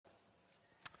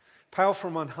Power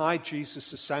from on high,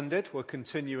 Jesus ascended. We're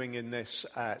continuing in this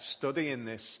study, in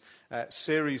this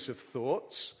series of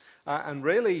thoughts. And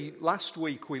really, last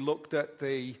week we looked at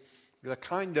the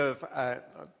kind of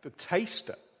the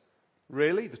taster,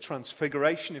 really, the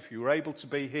transfiguration. If you were able to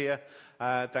be here,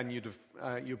 then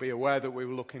you'll be aware that we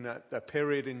were looking at the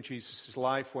period in Jesus'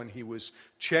 life when he was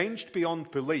changed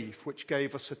beyond belief, which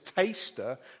gave us a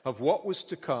taster of what was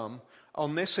to come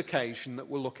on this occasion that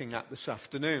we're looking at this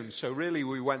afternoon. So really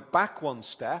we went back one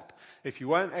step. If you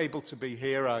weren't able to be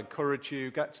here, I encourage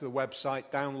you, get to the website,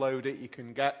 download it. You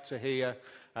can get to here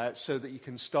so that you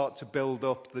can start to build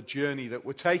up the journey that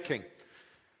we're taking.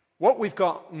 What we've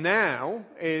got now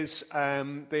is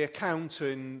the account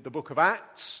in the book of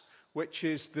Acts, which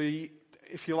is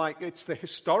if you like, it's the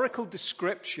historical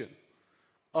description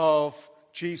of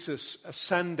Jesus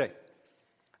ascending.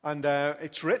 And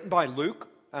it's written by Luke.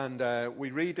 And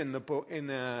we read in the book in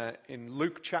Acts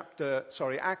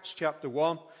chapter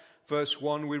 1, verse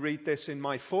 1. We read this: "In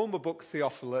my former book,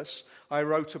 Theophilus, I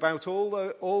wrote about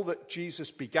all that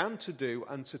Jesus began to do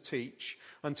and to teach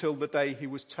until the day he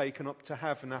was taken up to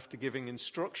heaven, after giving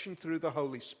instruction through the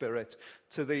Holy Spirit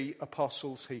to the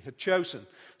apostles he had chosen."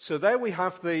 So there we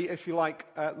have if you like,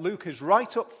 Luke is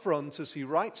right up front as he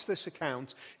writes this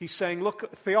account. He's saying, look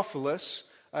at Theophilus,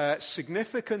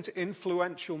 significant,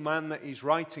 influential man that he's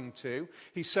writing to.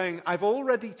 He's saying, I've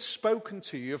already spoken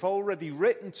to you, I've already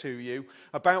written to you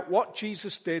about what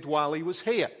Jesus did while he was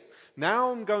here.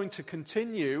 Now I'm going to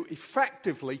continue,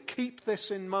 effectively, keep this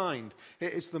in mind.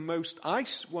 It is I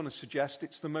want to suggest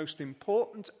it's the most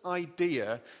important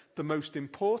idea, the most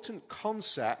important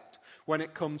concept when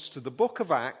it comes to the book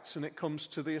of Acts and it comes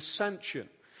to the ascension.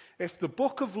 If the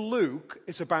book of Luke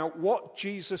is about what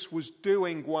Jesus was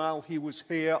doing while he was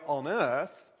here on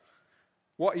earth,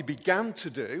 what he began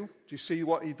to do you see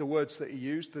the words that he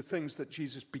used? The things that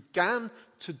Jesus began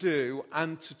to do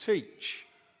and to teach.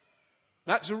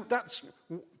 That's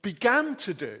began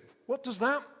to do. What does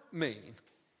that mean?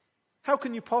 How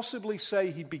can you possibly say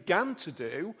he began to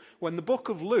do when the book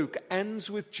of Luke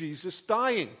ends with Jesus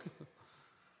dying?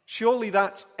 Surely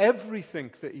that's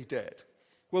everything that he did.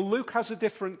 Well, Luke has a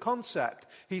different concept.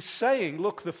 He's saying,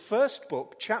 look, the first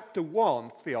book, chapter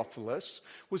 1, Theophilus,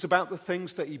 was about the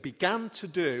things that he began to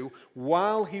do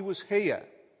while he was here.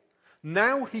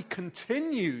 Now he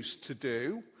continues to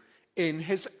do in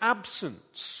his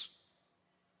absence.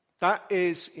 That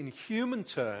is, in human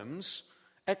terms,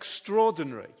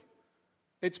 extraordinary.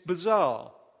 It's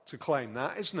bizarre to claim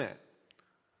that, isn't it?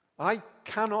 I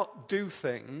cannot do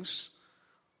things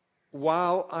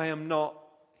while I am not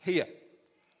here.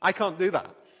 I can't do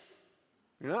that.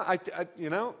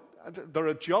 There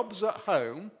are jobs at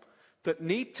home that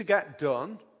need to get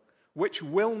done, which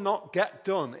will not get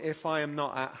done if I am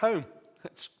not at home.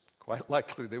 It's quite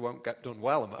likely they won't get done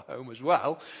while I'm at home as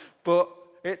well, but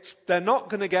they're not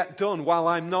going to get done while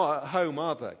I'm not at home,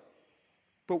 are they?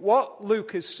 But what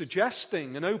Luke is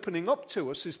suggesting and opening up to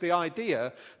us is the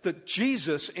idea that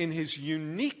Jesus, in his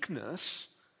uniqueness,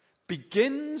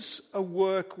 begins a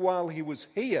work while he was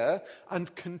here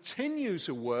and continues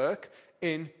a work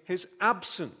in his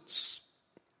absence.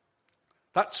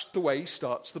 That's the way he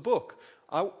starts the book.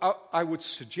 I would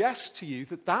suggest to you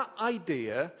that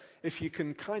idea, if you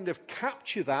can kind of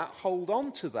capture that, hold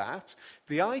on to that,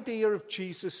 the idea of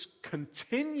Jesus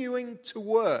continuing to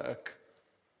work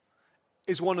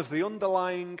is one of the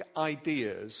underlying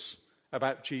ideas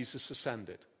about Jesus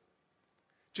ascended.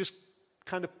 Just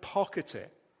kind of pocket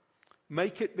it.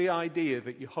 Make it the idea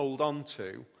that you hold on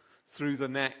to through the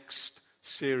next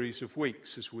series of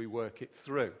weeks as we work it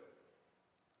through.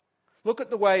 Look at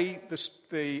the way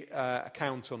the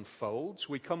account unfolds.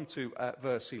 We come to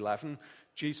verse 11.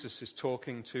 Jesus is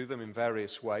talking to them in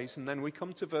various ways. And then we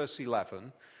come to verse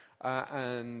 11.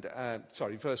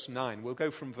 Verse 9. We'll go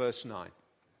from verse 9.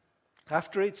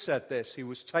 After he'd said this, he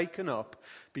was taken up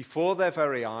before their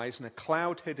very eyes, and a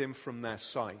cloud hid him from their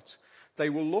sight. They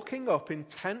were looking up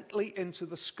intently into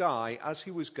the sky as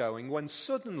he was going, when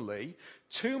suddenly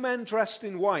 2 men dressed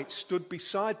in white stood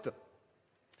beside them.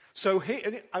 So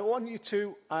I want you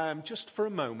to, just for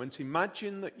a moment,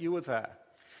 imagine that you were there.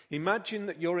 Imagine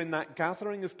that you're in that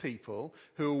gathering of people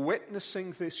who are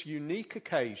witnessing this unique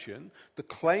occasion.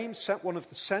 One of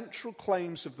the central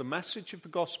claims of the message of the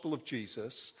gospel of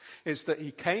Jesus is that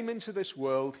he came into this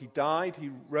world, he died,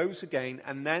 he rose again,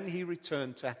 and then he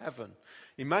returned to heaven.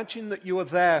 Imagine that you are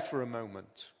there for a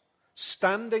moment,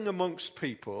 standing amongst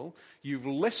people. You've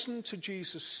listened to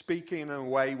Jesus speaking in a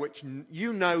way which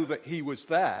you know that he was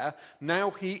there.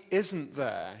 Now he isn't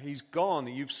there. He's gone.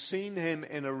 You've seen him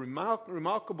in a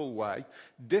remarkable way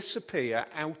disappear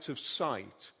out of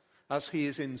sight. as he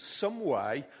is in some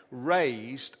way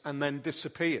raised and then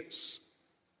disappears.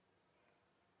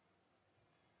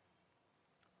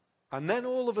 And then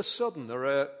all of a sudden there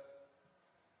are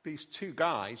these two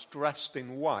guys dressed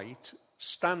in white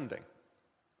standing.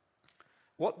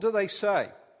 What do they say?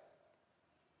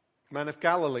 Men of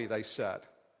Galilee, they said.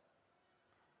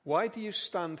 Why do you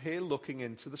stand here looking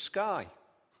into the sky?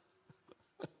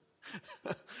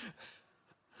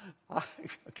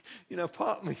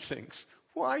 Part of me thinks,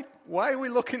 why are we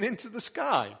looking into the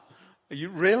sky? Are you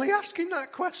really asking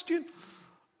that question?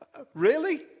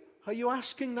 Really? Are you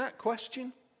asking that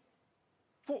question?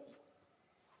 Well,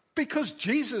 because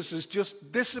Jesus has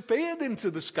just disappeared into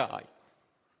the sky.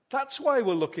 That's why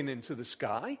we're looking into the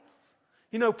sky.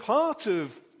 Part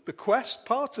of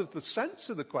the sense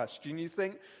of the question, you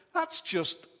think, that's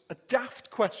just a daft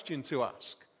question to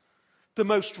ask. The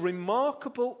most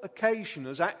remarkable occasion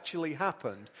has actually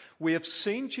happened. We have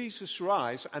seen Jesus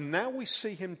rise, and now we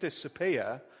see him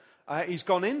disappear. He's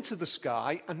gone into the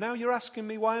sky, and now you're asking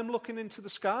me why I'm looking into the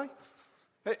sky?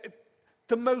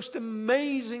 The most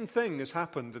amazing thing has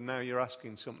happened, and now you're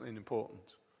asking something important.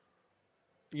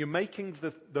 You're making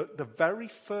the very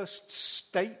first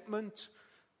statement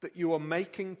that you are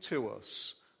making to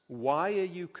us. Why are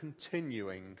you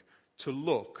continuing to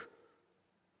look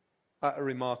at a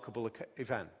remarkable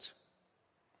event?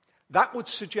 That would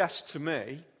suggest to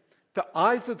me that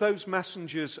either those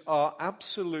messengers are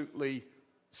absolutely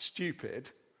stupid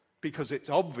because it's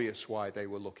obvious why they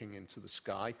were looking into the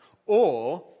sky,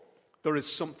 or there is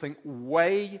something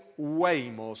way,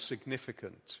 way more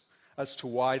significant as to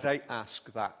why they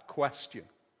ask that question.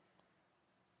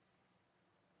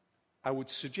 I would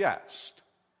suggest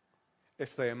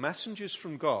if they are messengers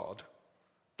from God,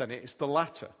 then it is the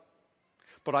latter.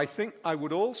 But I think I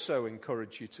would also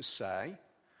encourage you to say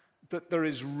that there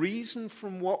is reason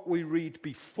from what we read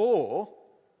before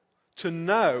to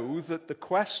know that the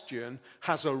question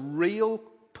has a real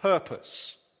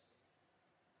purpose.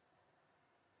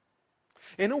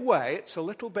 In a way, it's a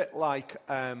little bit like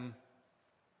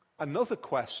another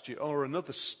question or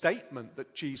another statement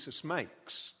that Jesus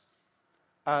makes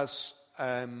as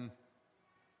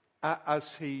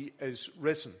he is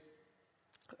risen.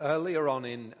 Earlier on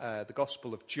in the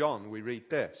Gospel of John, we read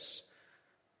this.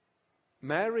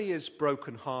 Mary is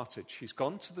brokenhearted. She's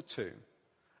gone to the tomb,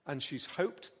 and she's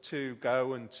hoped to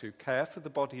go and to care for the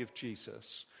body of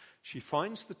Jesus. She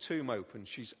finds the tomb open.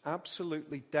 She's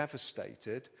absolutely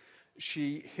devastated.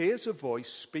 She hears a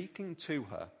voice speaking to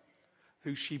her,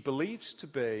 who she believes to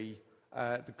be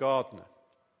the gardener.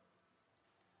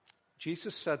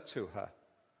 Jesus said to her,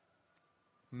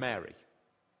 Mary.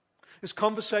 This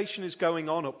conversation is going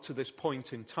on up to this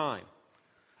point in time.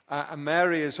 And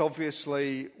Mary is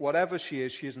obviously, whatever she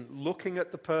isn't looking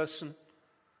at the person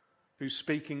who's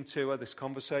speaking to her. This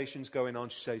conversation's going on.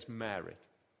 She says, Mary.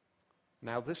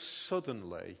 Now this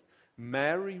suddenly,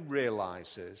 Mary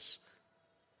realizes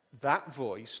that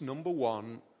voice, number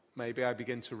one, maybe I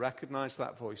begin to recognize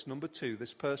that voice. Number two,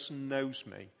 this person knows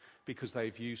me because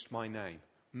they've used my name.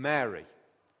 Mary,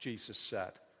 Jesus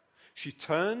said. She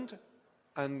turned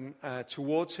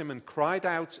towards him and cried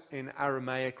out in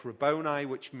Aramaic, Rabboni,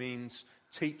 which means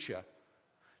teacher.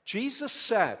 Jesus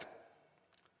said,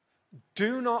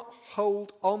 do not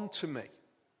hold on to me.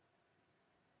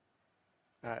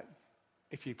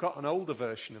 If you've got an older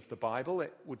version of the Bible,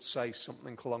 it would say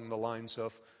something along the lines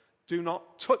of, do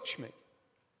not touch me.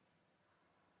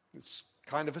 It's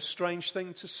kind of a strange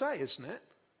thing to say, isn't it?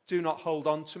 Do not hold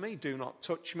on to me, do not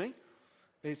touch me.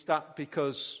 Is that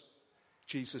because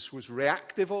Jesus was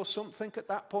reactive or something at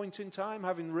that point in time,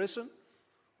 having risen?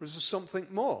 Or is there something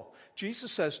more?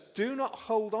 Jesus says, do not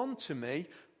hold on to me,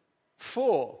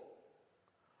 for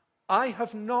I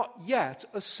have not yet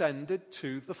ascended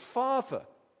to the Father.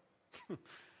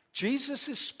 Jesus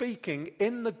is speaking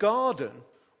in the garden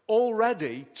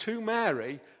already to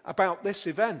Mary about this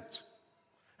event.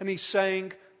 And he's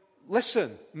saying,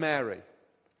 listen, Mary,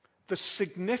 the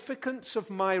significance of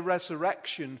my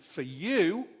resurrection for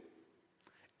you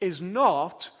is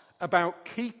not about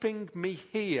keeping me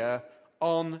here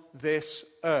on this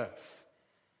earth.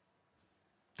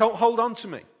 Don't hold on to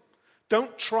me.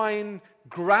 Don't try and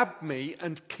grab me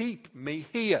and keep me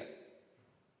here.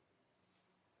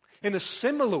 In a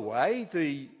similar way,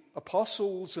 the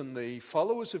apostles and the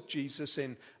followers of Jesus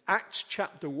in Acts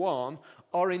chapter 1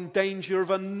 are in danger of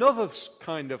another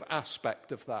kind of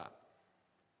aspect of that.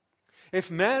 If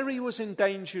Mary was in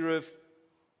danger of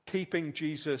keeping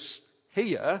Jesus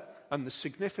here, and the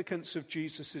significance of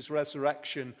Jesus'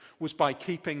 resurrection was by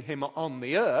keeping him on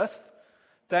the earth,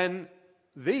 then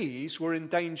these were in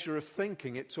danger of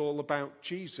thinking it's all about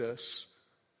Jesus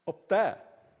up there.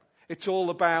 It's all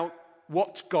about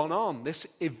what's gone on, this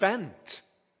event.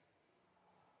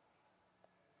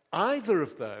 Either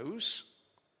of those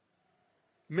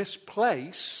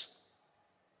misplace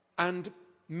and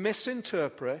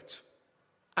misinterpret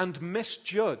and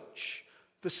misjudge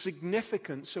the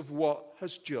significance of what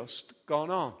has just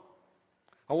gone on.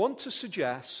 I want to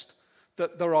suggest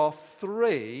that there are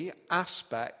three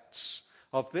aspects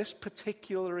of this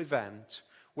particular event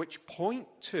which point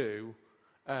to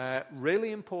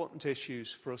really important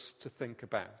issues for us to think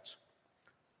about.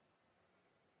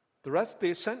 The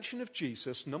ascension of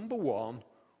Jesus, number one,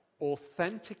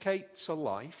 authenticates a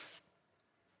life.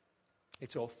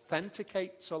 It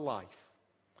authenticates a life.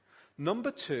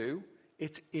 Number two,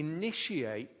 it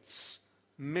initiates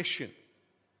mission.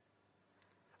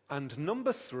 And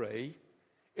number three,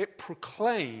 it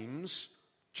proclaims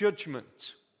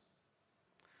judgment.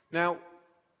 Now,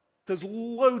 there's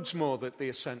loads more that the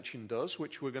ascension does,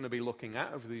 which we're going to be looking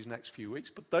at over these next few weeks.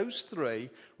 But those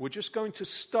three, we're just going to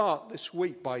start this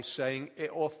week by saying it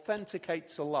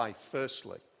authenticates a life,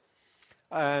 firstly.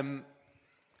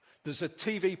 There's a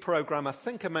TV program, I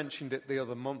think I mentioned it the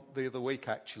other week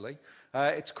actually.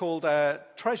 It's called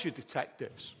Treasure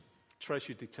Detectives.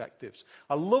 Treasure Detectives.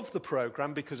 I love the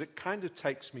program because it kind of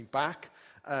takes me back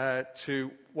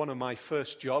to one of my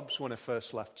first jobs when I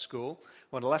first left school.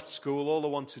 When I left school, all I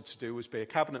wanted to do was be a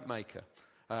cabinet maker.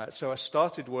 So I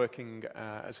started working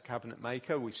as a cabinet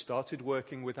maker. We started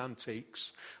working with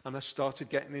antiques, and I started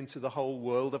getting into the whole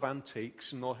world of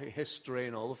antiques and history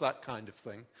and all of that kind of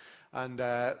thing. And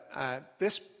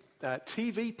this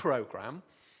TV program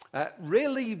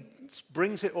really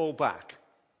brings it all back.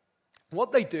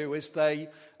 What they do is they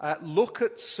look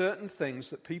at certain things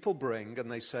that people bring and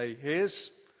they say,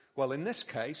 well, in this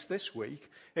case, this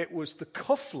week, it was the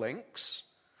cufflinks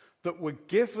that were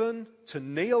given to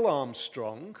Neil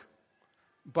Armstrong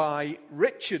by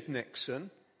Richard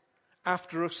Nixon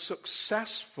after a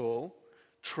successful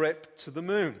trip to the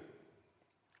moon.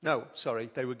 No, sorry,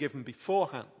 they were given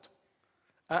beforehand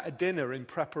at a dinner in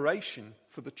preparation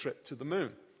for the trip to the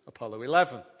moon, Apollo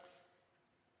 11.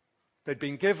 They'd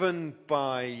been given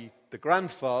by the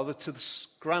grandfather to the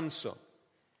grandson.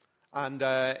 And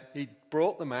he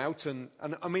brought them out. And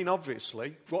I mean,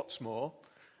 obviously, what's more,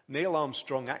 Neil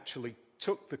Armstrong actually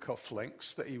took the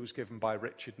cufflinks that he was given by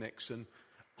Richard Nixon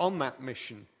on that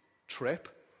mission trip.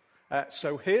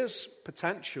 So here's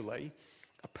potentially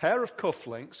a pair of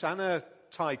cufflinks and a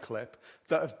tie clip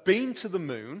that have been to the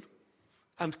moon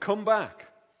and come back.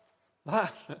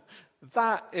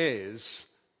 That is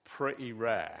pretty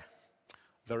rare.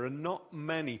 There are not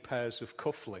many pairs of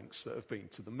cufflinks that have been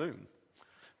to the moon.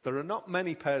 There are not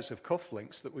many pairs of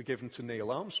cufflinks that were given to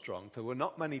Neil Armstrong. There were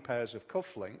not many pairs of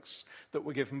cufflinks that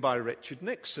were given by Richard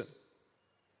Nixon.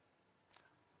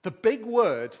 The big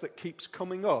word that keeps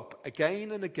coming up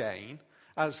again and again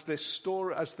as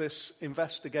this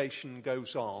investigation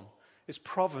goes on is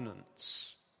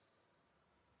provenance.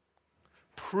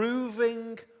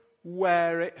 Proving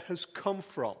where it has come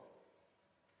from.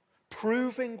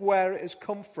 Proving where it has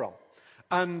come from.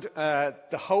 And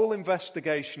the whole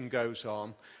investigation goes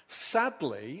on.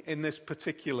 Sadly, in this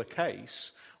particular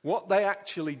case, what they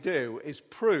actually do is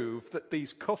prove that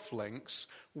these cufflinks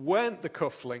weren't the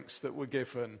cufflinks that were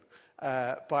given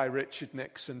by Richard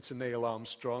Nixon to Neil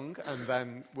Armstrong, and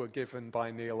then were given by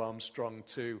Neil Armstrong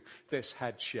to this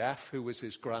head chef, who was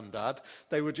his granddad.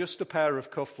 They were just a pair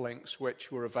of cufflinks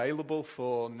which were available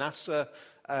for NASA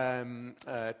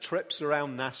trips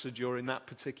around NASA during that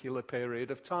particular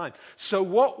period of time. So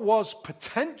what was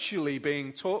potentially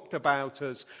being talked about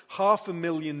as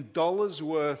 $500,000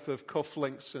 worth of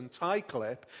cufflinks and tie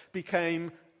clip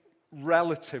became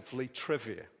relatively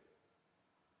trivia.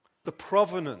 The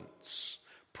provenance,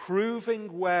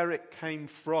 proving where it came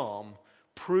from,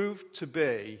 proved to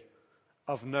be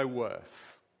of no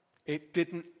worth. It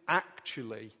didn't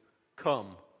actually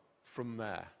come from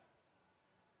there.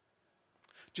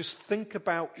 Just think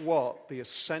about what the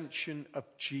ascension of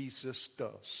Jesus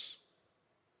does.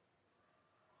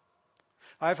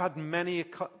 I've had many a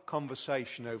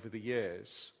conversation over the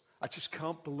years. I just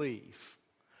can't believe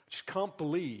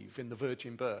in the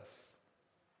virgin birth.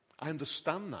 I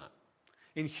understand that.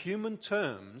 In human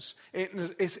terms, it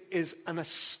is an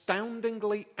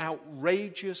astoundingly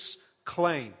outrageous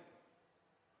claim.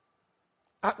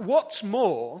 What's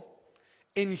more,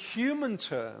 in human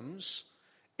terms,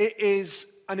 it is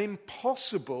an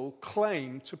impossible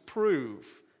claim to prove,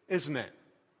 isn't it?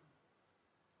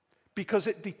 Because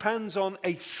it depends on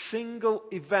a single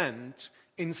event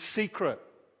in secret.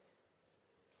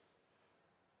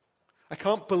 I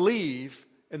can't believe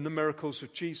in the miracles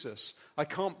of Jesus. I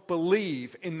can't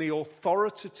believe in the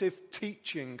authoritative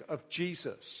teaching of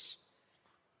Jesus.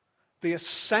 The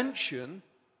ascension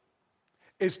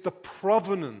is the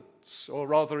provenance, or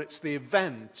rather it's the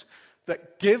event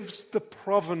that gives the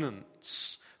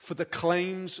provenance for the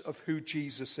claims of who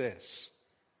Jesus is.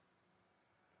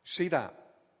 See that?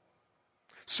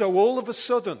 So all of a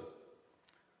sudden,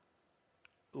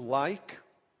 like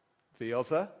the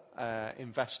other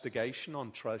investigation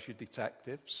on treasure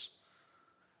detectives,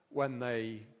 when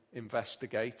they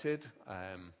investigated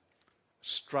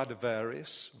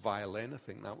Stradivarius violin, I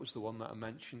think that was the one that I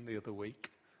mentioned the other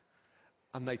week,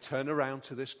 and they turn around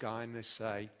to this guy and they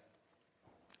say,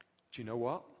 do you know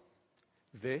what?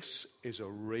 This is a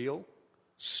real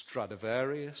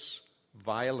Stradivarius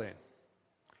violin.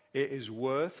 It is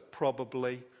worth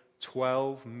probably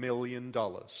 $12 million.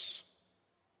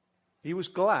 He was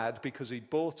glad because he'd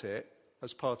bought it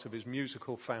as part of his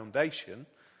musical foundation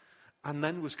and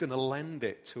then was going to lend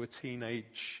it to a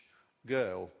teenage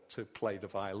girl to play the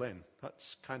violin.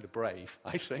 That's kind of brave,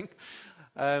 I think.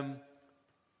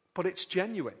 But it's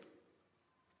genuine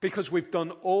because we've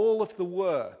done all of the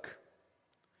work.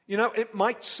 You know, it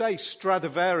might say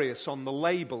Stradivarius on the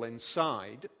label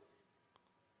inside,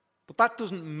 but that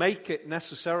doesn't make it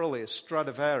necessarily a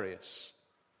Stradivarius.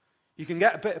 You can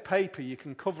get a bit of paper, you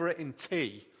can cover it in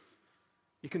tea,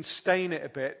 you can stain it a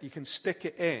bit, you can stick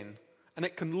it in, and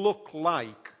it can look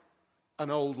like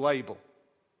an old label.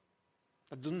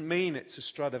 That doesn't mean it's a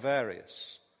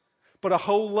Stradivarius. But a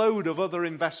whole load of other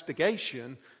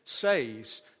investigation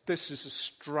says this is a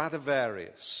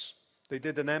Stradivarius. They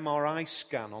did an MRI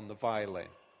scan on the violin.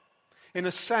 In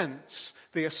a sense,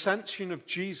 the ascension of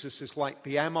Jesus is like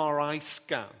the MRI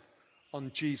scan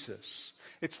on Jesus.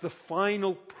 It's the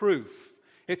final proof.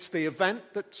 It's the event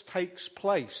that takes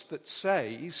place that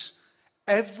says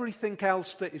everything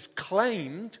else that is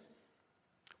claimed,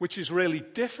 which is really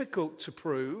difficult to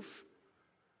prove,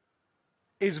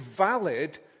 is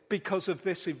valid because of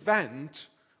this event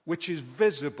which is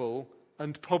visible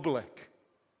and public.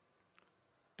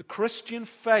 The Christian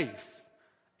faith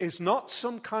is not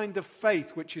some kind of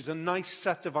faith which is a nice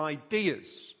set of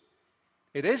ideas.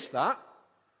 It is that.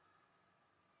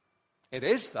 It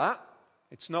is that.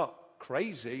 It's not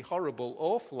crazy, horrible,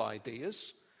 awful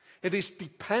ideas. It is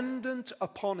dependent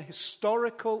upon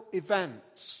historical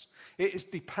events. It is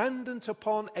dependent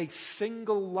upon a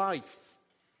single life.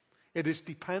 It is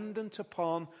dependent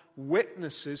upon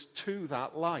witnesses to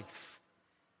that life.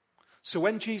 So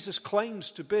when Jesus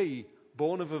claims to be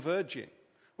born of a virgin,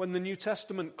 when the New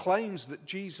Testament claims that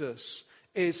Jesus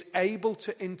is able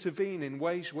to intervene in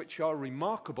ways which are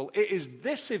remarkable, it is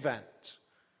this event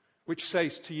which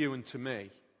says to you and to me,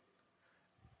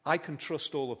 I can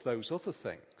trust all of those other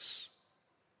things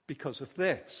because of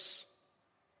this,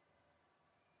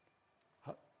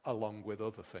 along with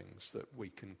other things that we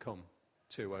can come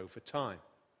to over time.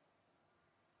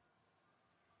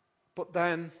 But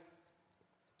then,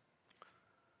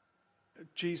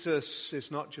 Jesus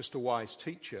is not just a wise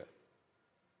teacher,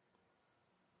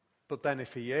 but then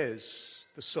if he is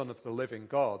the Son of the living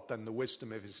God, then the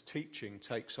wisdom of his teaching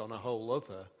takes on a whole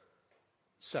other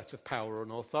set of power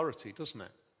and authority, doesn't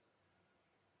it?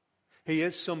 He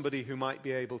is somebody who might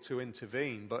be able to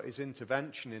intervene, but his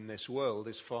intervention in this world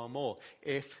is far more,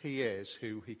 if he is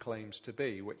who he claims to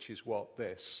be, which is what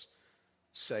this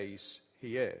says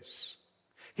he is.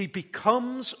 He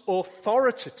becomes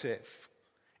authoritative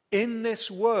in this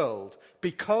world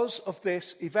because of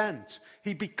this event.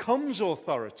 He becomes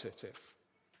authoritative.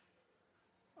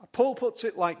 Paul puts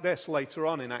it like this later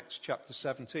on in Acts chapter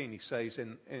 17. He says,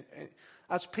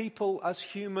 as people, as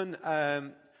human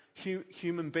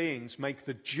beings make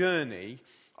the journey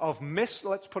of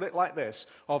let's put it like this,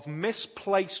 of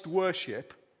misplaced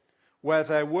worship, where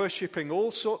they're worshipping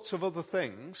all sorts of other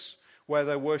things, where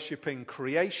they're worshipping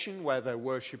creation, where they're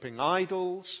worshipping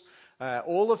idols,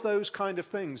 all of those kind of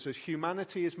things, as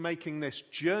humanity is making this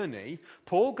journey,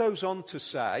 Paul goes on to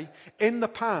say, in the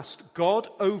past, God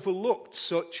overlooked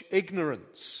such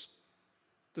ignorance.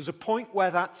 There's a point where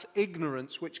that's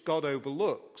ignorance which God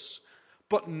overlooks.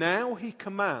 But now he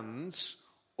commands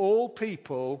all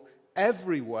people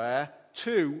everywhere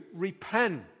to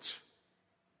repent.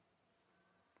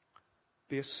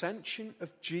 The ascension of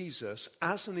Jesus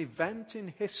as an event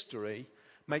in history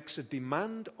makes a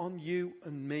demand on you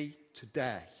and me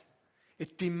today.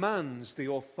 It demands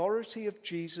the authority of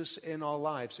Jesus in our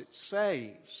lives. It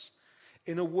says,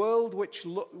 in a world which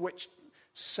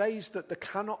says that there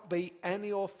cannot be any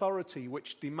authority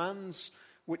which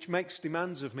makes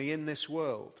demands of me in this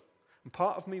world, And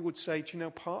part of me would say,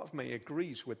 part of me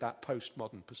agrees with that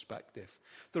postmodern perspective.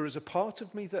 There is a part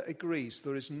of me that agrees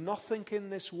there is nothing in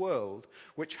this world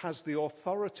which has the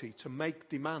authority to make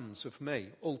demands of me,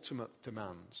 ultimate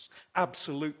demands,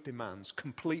 absolute demands,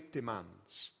 complete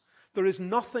demands. There is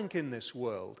nothing in this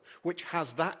world which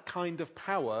has that kind of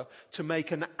power to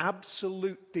make an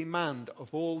absolute demand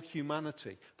of all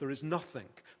humanity. There is nothing.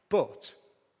 But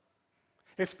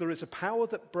if there is a power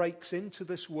that breaks into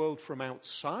this world from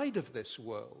outside of this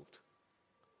world,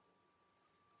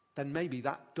 then maybe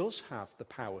that does have the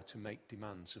power to make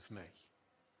demands of me.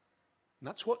 And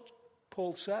that's what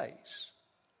Paul says.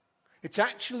 It's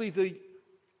actually the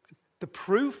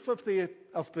proof of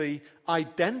the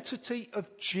identity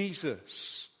of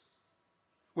Jesus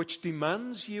which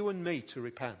demands you and me to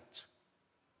repent.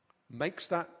 Makes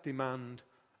that demand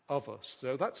of us.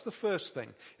 So that's the first thing.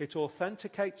 It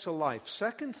authenticates a life.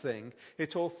 Second thing,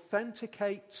 it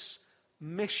authenticates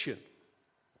mission.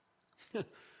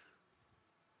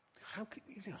 How can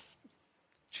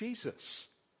Jesus?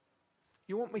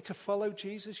 You want me to follow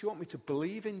Jesus? You want me to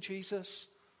believe in Jesus?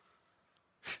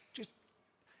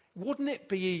 Wouldn't it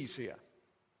be easier?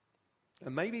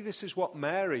 And maybe this is what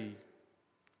Mary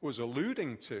was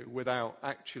alluding to without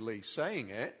actually saying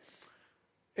it.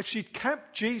 If she'd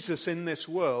kept Jesus in this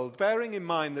world, bearing in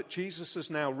mind that Jesus has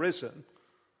now risen,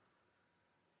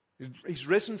 he's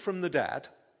risen from the dead,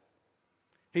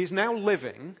 he's now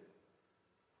living,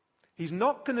 he's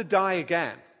not going to die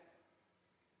again.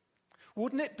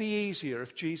 Wouldn't it be easier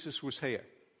if Jesus was here?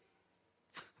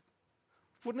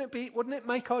 Wouldn't it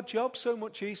make our job so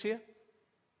much easier?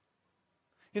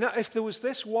 If there was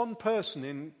this one person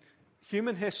in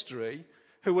human history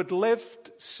who had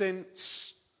lived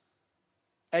since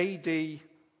AD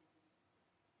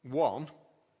 1,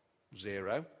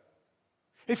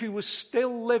 if he was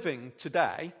still living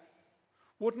today,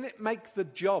 wouldn't it make the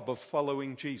job of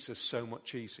following Jesus so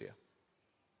much easier?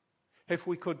 If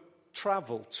we could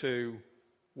travel to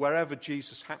wherever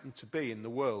Jesus happened to be in the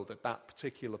world at that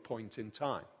particular point in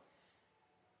time.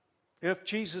 If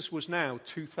Jesus was now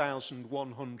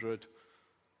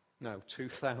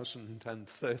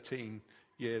 2013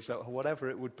 years old, or whatever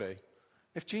it would be,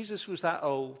 if Jesus was that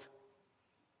old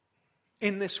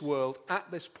in this world at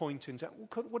this point in time,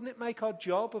 wouldn't it make our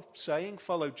job of saying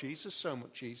follow Jesus so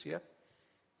much easier?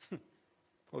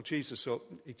 Well, Jesus,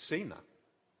 he'd seen that.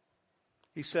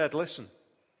 He said, listen,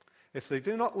 if they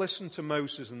do not listen to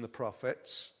Moses and the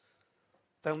prophets,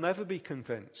 they'll never be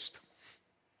convinced,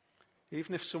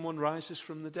 even if someone rises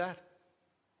from the dead.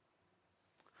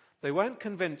 They weren't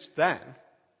convinced then,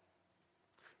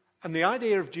 and the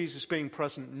idea of Jesus being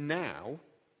present now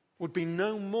would be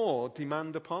no more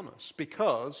demand upon us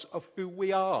because of who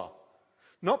we are.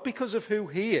 Not because of who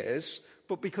he is,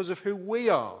 but because of who we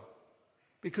are.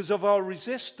 Because of our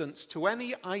resistance to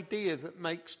any idea that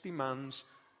makes demands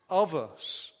of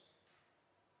us.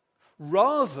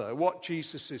 Rather, what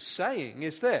Jesus is saying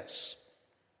is this.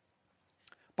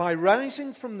 By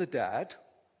rising from the dead,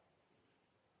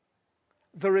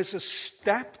 there is a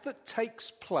step that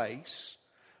takes place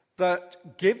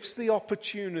that gives the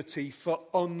opportunity for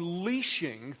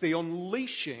the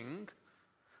unleashing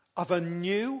of a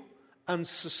new and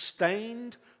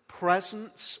sustained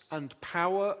presence and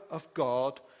power of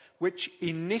God, which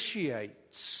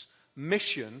initiates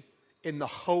mission in the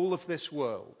whole of this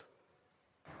world.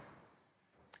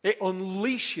 It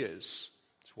unleashes,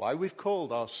 that's why we've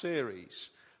called our series,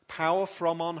 Power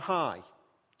from on High.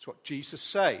 It's what Jesus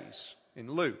says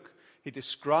in Luke. He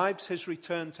describes his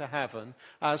return to heaven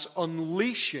as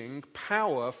unleashing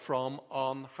power from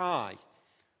on high.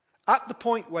 At the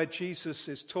point where Jesus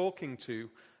is talking to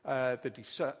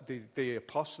the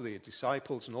apostles, the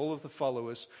disciples, and all of the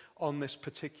followers on this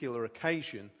particular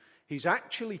occasion, he's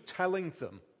actually telling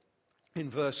them in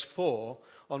verse 4,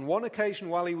 on one occasion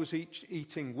while he was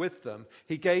eating with them,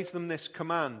 he gave them this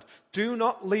command: do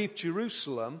not leave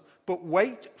Jerusalem, but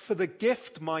wait for the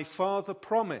gift my Father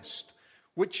promised,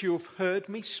 which you have heard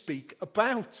me speak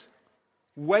about.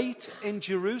 Wait in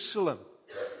Jerusalem.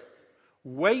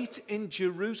 Wait in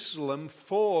Jerusalem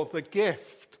for the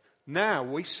gift. Now,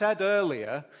 we said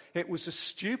earlier, it was a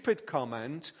stupid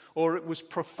comment, or it was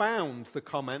profound, the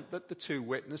comment that the two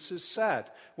witnesses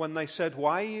said, when they said,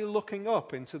 why are you looking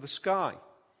up into the sky?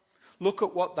 Look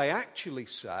at what they actually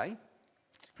say.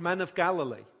 Men of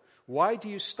Galilee, why do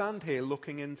you stand here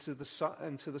looking into the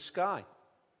sky?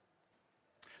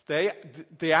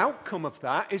 The outcome of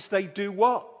that is they do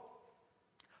what?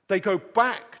 They go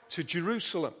back to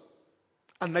Jerusalem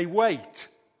and they wait.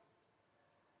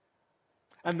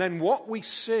 And then what we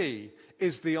see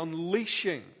is the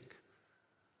unleashing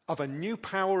of a new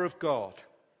power of God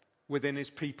within his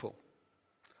people.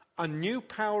 A new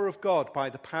power of God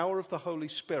by the power of the Holy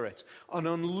Spirit, an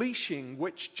unleashing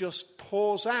which just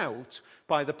pours out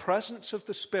by the presence of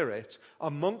the Spirit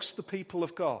amongst the people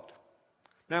of God.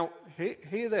 Now,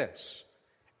 hear this.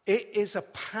 It is a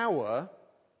power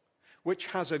which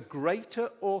has a greater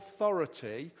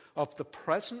authority of the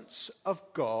presence of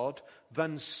God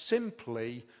than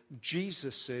simply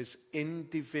Jesus'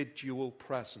 individual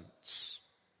presence.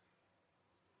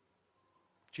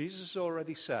 Jesus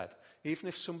already said, even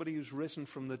if somebody who's risen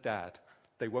from the dead,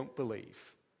 they won't believe.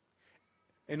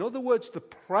 In other words, the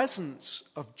presence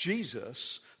of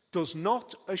Jesus does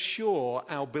not assure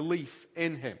our belief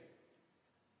in him.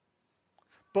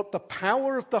 But the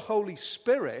power of the Holy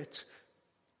Spirit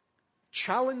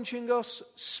challenging us,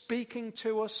 speaking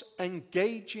to us,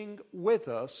 engaging with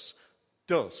us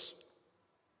does.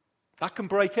 That can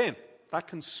break in. That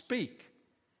can speak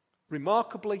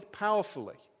remarkably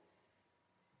powerfully.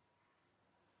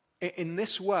 In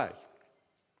this way,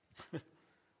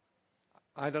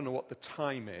 I don't know what the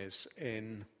time is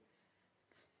in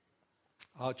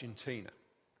Argentina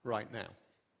right now.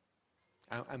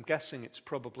 I'm guessing it's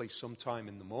probably sometime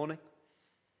in the morning.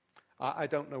 I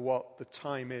don't know what the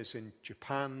time is in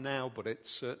Japan now, but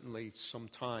it's certainly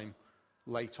sometime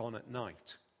late on at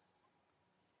night.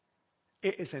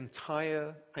 It is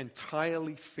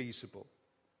entirely feasible,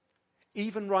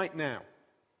 even right now,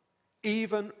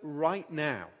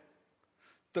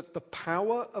 that the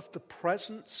power of the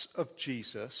presence of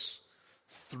Jesus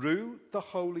through the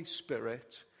Holy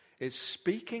Spirit is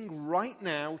speaking right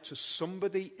now to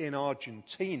somebody in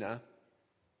Argentina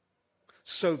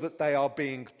so that they are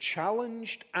being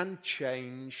challenged and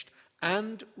changed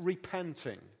and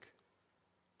repenting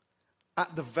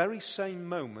at the very same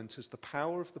moment as the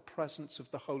power of the presence of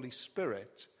the Holy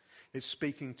Spirit is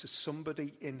speaking to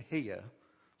somebody in here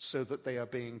so that they are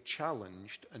being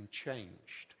challenged and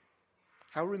changed.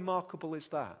 How remarkable is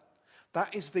that?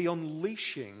 That is the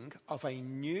unleashing of a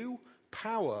new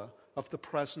power of the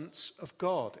presence of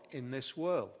God in this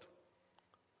world.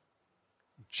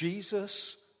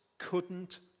 Jesus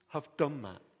couldn't have done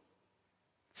that.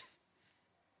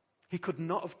 He could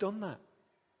not have done that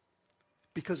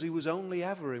because he was only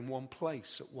ever in one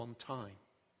place at one time.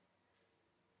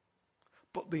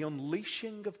 But the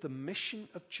unleashing of the mission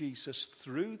of Jesus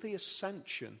through the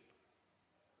ascension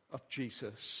of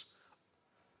Jesus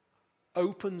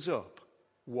opens up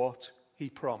what he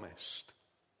promised.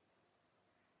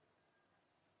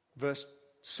 Verse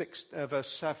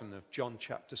 7 of John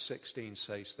chapter 16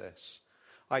 says this,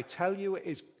 I tell you it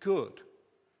is good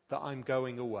that I'm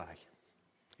going away.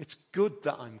 It's good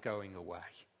that I'm going away.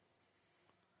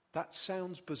 That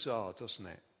sounds bizarre, doesn't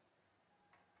it?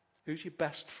 Who's your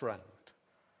best friend?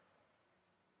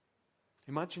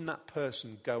 Imagine that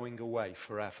person going away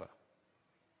forever.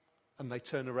 And they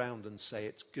turn around and say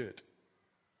it's good.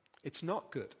 It's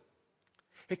not good.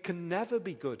 It can never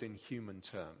be good in human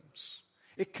terms.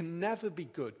 It can never be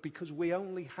good because we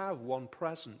only have one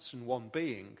presence and one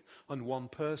being and one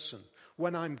person.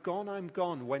 When I'm gone, I'm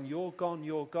gone. When you're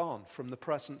gone from the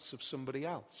presence of somebody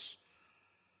else.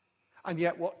 And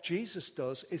yet what Jesus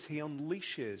does is he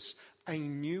unleashes a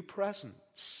new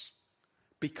presence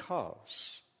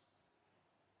because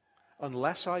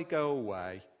unless I go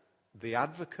away, the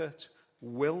advocate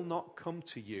will not come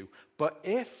to you. But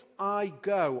if I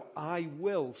go, I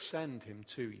will send him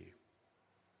to you.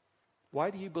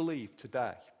 Why do you believe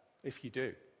today, if you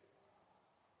do?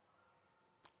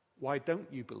 Why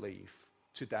don't you believe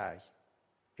today,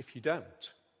 if you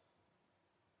don't?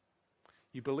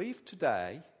 You believe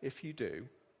today, if you do.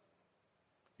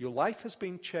 Your life has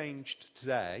been changed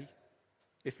today,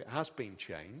 if it has been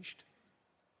changed,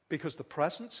 because the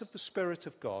presence of the Spirit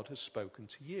of God has spoken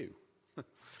to you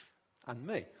and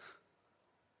me.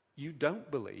 You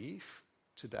don't believe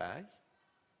today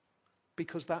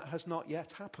because that has not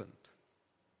yet happened.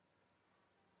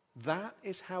 That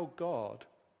is how God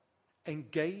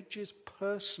engages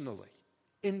personally,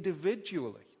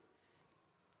 individually.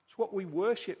 It's what we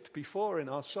worshipped before in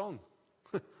our song.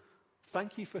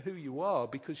 Thank you for who you are,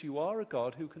 because you are a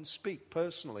God who can speak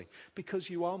personally, because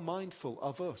you are mindful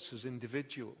of us as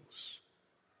individuals.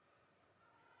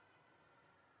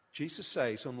 Jesus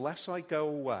says, unless I go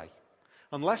away,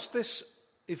 unless this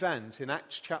event in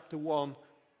Acts chapter 1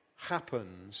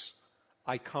 happens,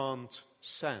 I can't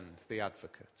send the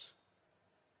advocate.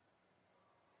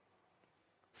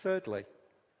 Thirdly,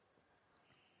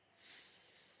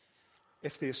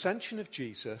 if the ascension of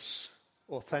Jesus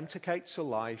authenticates a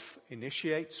life,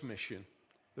 initiates mission,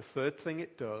 the third thing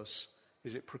it does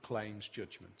is it proclaims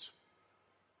judgment.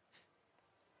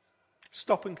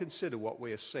 Stop and consider what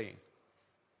we are seeing.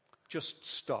 Just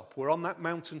stop. We're on that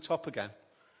mountaintop again.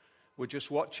 We're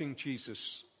just watching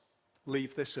Jesus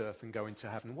leave this earth and go into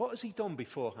heaven. What has he done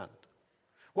beforehand?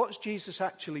 What has Jesus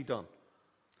actually done?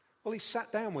 Well, he's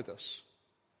sat down with us.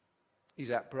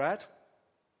 He's ate bread.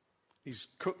 He's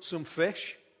cooked some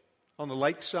fish on the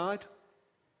lakeside.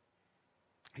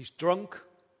 He's drunk.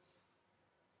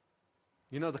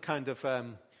 You know the kind of,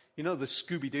 the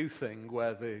Scooby-Doo thing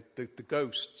where the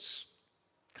ghosts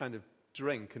kind of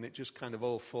drink and it just kind of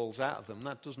all falls out of them.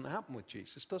 That doesn't happen with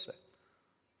Jesus, does it?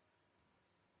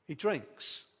 He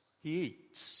drinks. He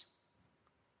eats.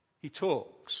 He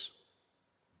talks.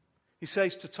 He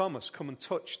says to Thomas, come and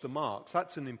touch the marks.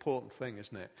 That's an important thing,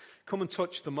 isn't it? Come and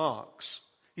touch the marks.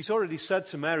 He's already said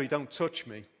to Mary, don't touch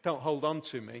me. Don't hold on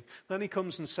to me. Then he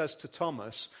comes and says to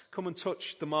Thomas, come and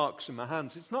touch the marks in my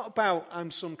hands. It's not about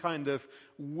I'm some kind of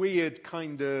weird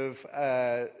kind of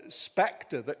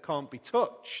spectre that can't be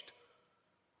touched.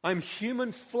 I'm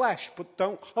human flesh, but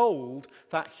don't hold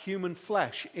that human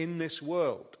flesh in this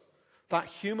world. That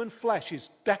human flesh is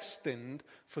destined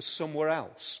for somewhere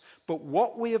else. But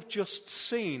what we have just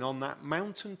seen on that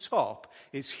mountaintop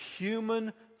is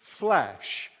human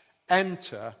flesh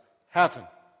enter heaven.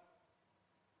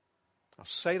 I'll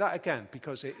say that again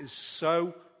because it is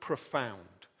so profound.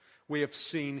 We have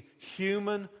seen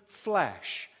human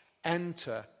flesh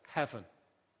enter heaven.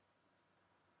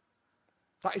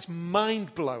 That is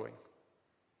mind-blowing.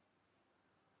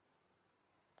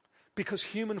 Because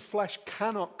human flesh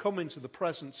cannot come into the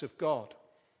presence of God.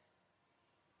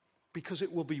 Because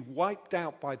it will be wiped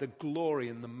out by the glory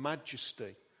and the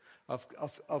majesty of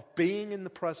being in the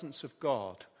presence of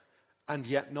God and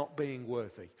yet not being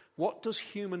worthy. What does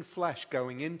human flesh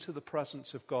going into the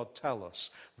presence of God tell us?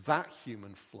 That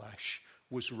human flesh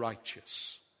was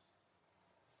righteous.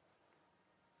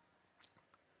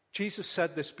 Jesus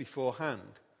said this beforehand.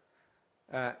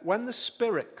 When the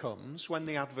Spirit comes, when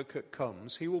the Advocate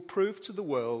comes, he will prove to the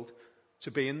world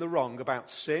to be in the wrong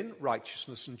about sin,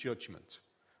 righteousness, and judgment.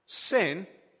 Sin,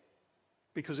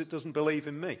 because it doesn't believe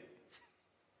in me.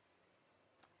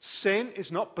 Sin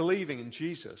is not believing in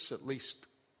Jesus, at least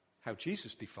how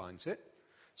Jesus defines it.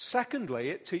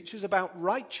 Secondly, it teaches about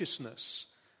righteousness.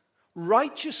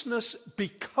 Righteousness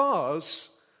because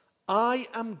I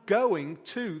am going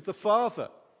to the Father.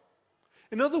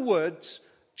 In other words,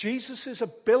 Jesus'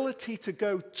 ability to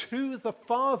go to the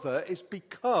Father is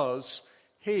because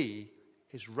he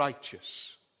is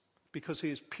righteous, because he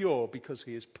is pure, because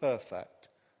he is perfect.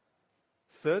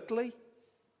 Thirdly,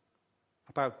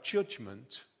 about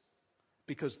judgment,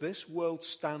 because this world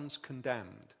stands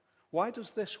condemned. Why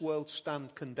does this world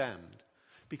stand condemned?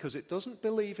 Because it doesn't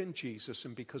believe in Jesus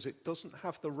and because it doesn't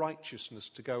have the righteousness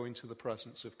to go into the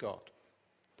presence of God.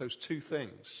 Those two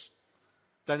things.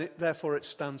 Therefore it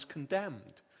stands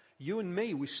condemned. You and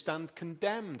me, we stand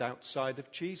condemned outside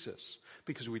of Jesus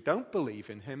because we don't believe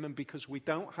in him and because we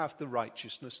don't have the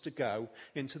righteousness to go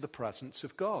into the presence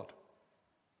of God.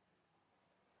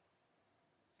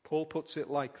 Paul puts it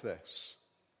like this.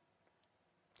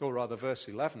 Or rather, verse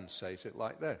 11 says it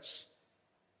like this.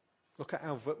 Look at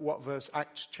what verse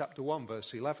Acts chapter 1,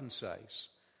 verse 11 says.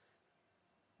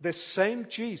 This same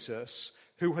Jesus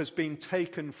who has been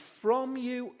taken from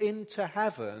you into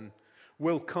heaven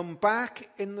will come back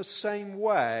in the same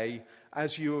way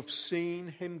as you have seen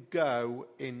him go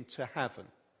into heaven.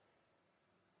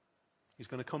 He's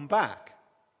going to come back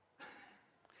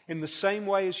in the same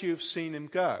way as you have seen him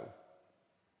go.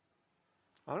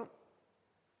 I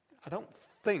don't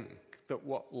think that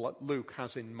what Luke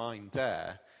has in mind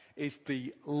there is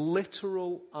the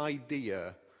literal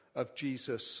idea of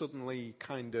Jesus suddenly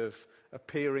kind of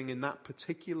appearing in that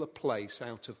particular place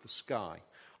out of the sky.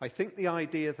 I think the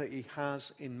idea that he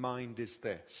has in mind is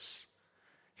this.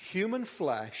 Human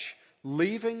flesh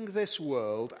leaving this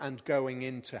world and going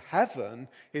into heaven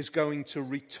is going to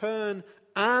return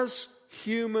as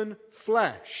human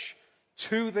flesh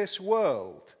to this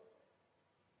world.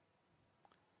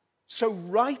 So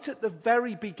right at the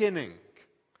very beginning,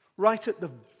 where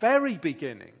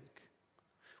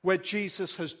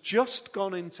Jesus has just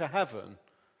gone into heaven,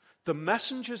 the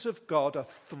messengers of God are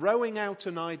throwing out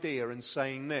an idea and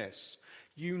saying this: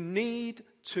 you need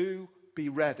to be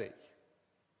ready.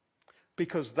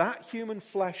 Because that human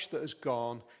flesh that has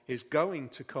gone is going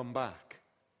to come back.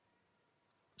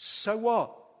 So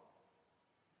what?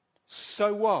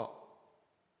 So what?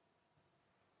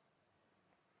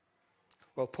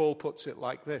 Well, Paul puts it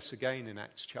like this again in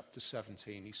Acts chapter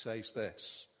 17. He says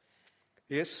this: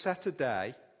 he has set a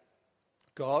day,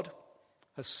 God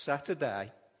has set a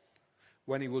day,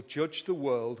 when he will judge the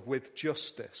world with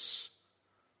justice.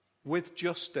 With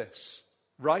justice.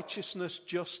 Righteousness,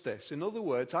 justice. In other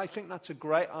words, I think that's a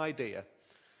great idea.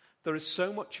 There is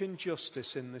so much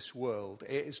injustice in this world,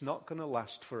 it is not going to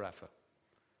last forever.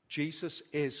 Jesus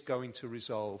is going to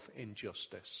resolve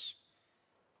injustice.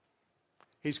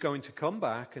 He's going to come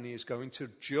back and he is going to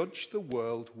judge the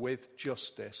world with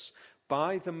justice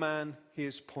by the man he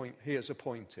has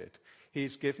appointed. He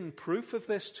has given proof of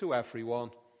this to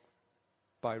everyone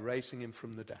by raising him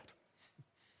from the dead.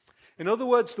 In other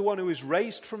words, the one who is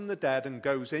raised from the dead and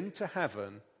goes into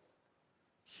heaven,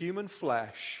 human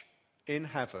flesh in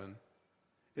heaven,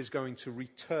 is going to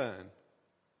return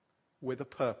with a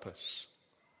purpose.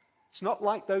 It's not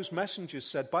like those messengers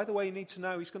said, by the way, you need to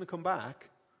know he's going to come back.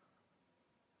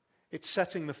 It's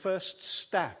setting the first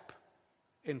step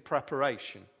in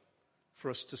preparation for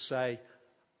us to say,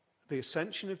 the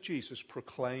ascension of Jesus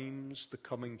proclaims the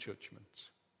coming judgment.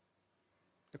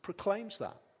 It proclaims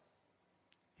that.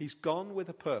 He's gone with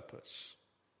a purpose.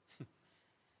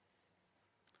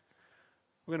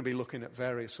 We're going to be looking at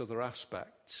various other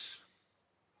aspects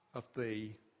of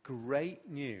the great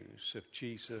news of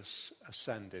Jesus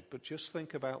ascended. But just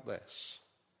think about this.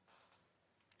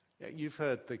 You've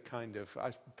heard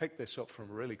I picked this up from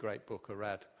a really great book I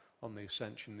read on the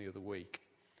ascension the other week.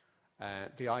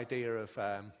 The idea of,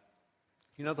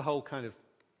 the whole kind of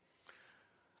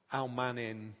our man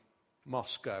in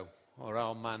Moscow or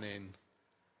our man in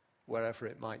wherever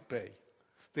it might be.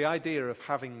 The idea of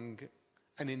having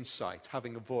an insight,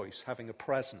 having a voice, having a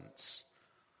presence.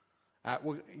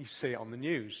 You see it on the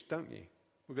news, don't you?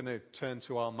 We're going to turn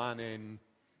to our man in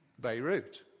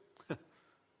Beirut.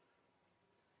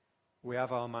 We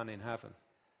have our man in heaven.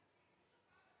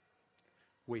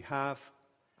 We have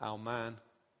our man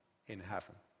in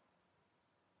heaven.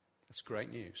 That's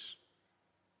great news.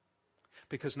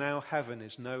 Because now heaven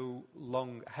is no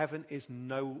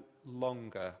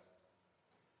longer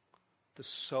the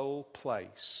sole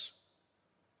place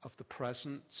of the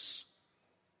presence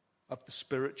of the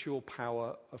spiritual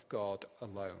power of God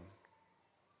alone.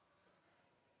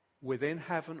 Within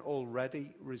heaven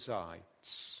already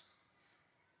resides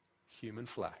human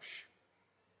flesh,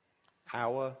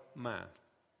 our man.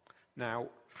 Now,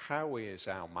 how he is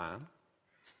our man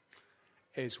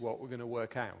is what we're going to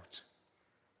work out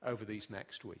over these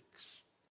next weeks.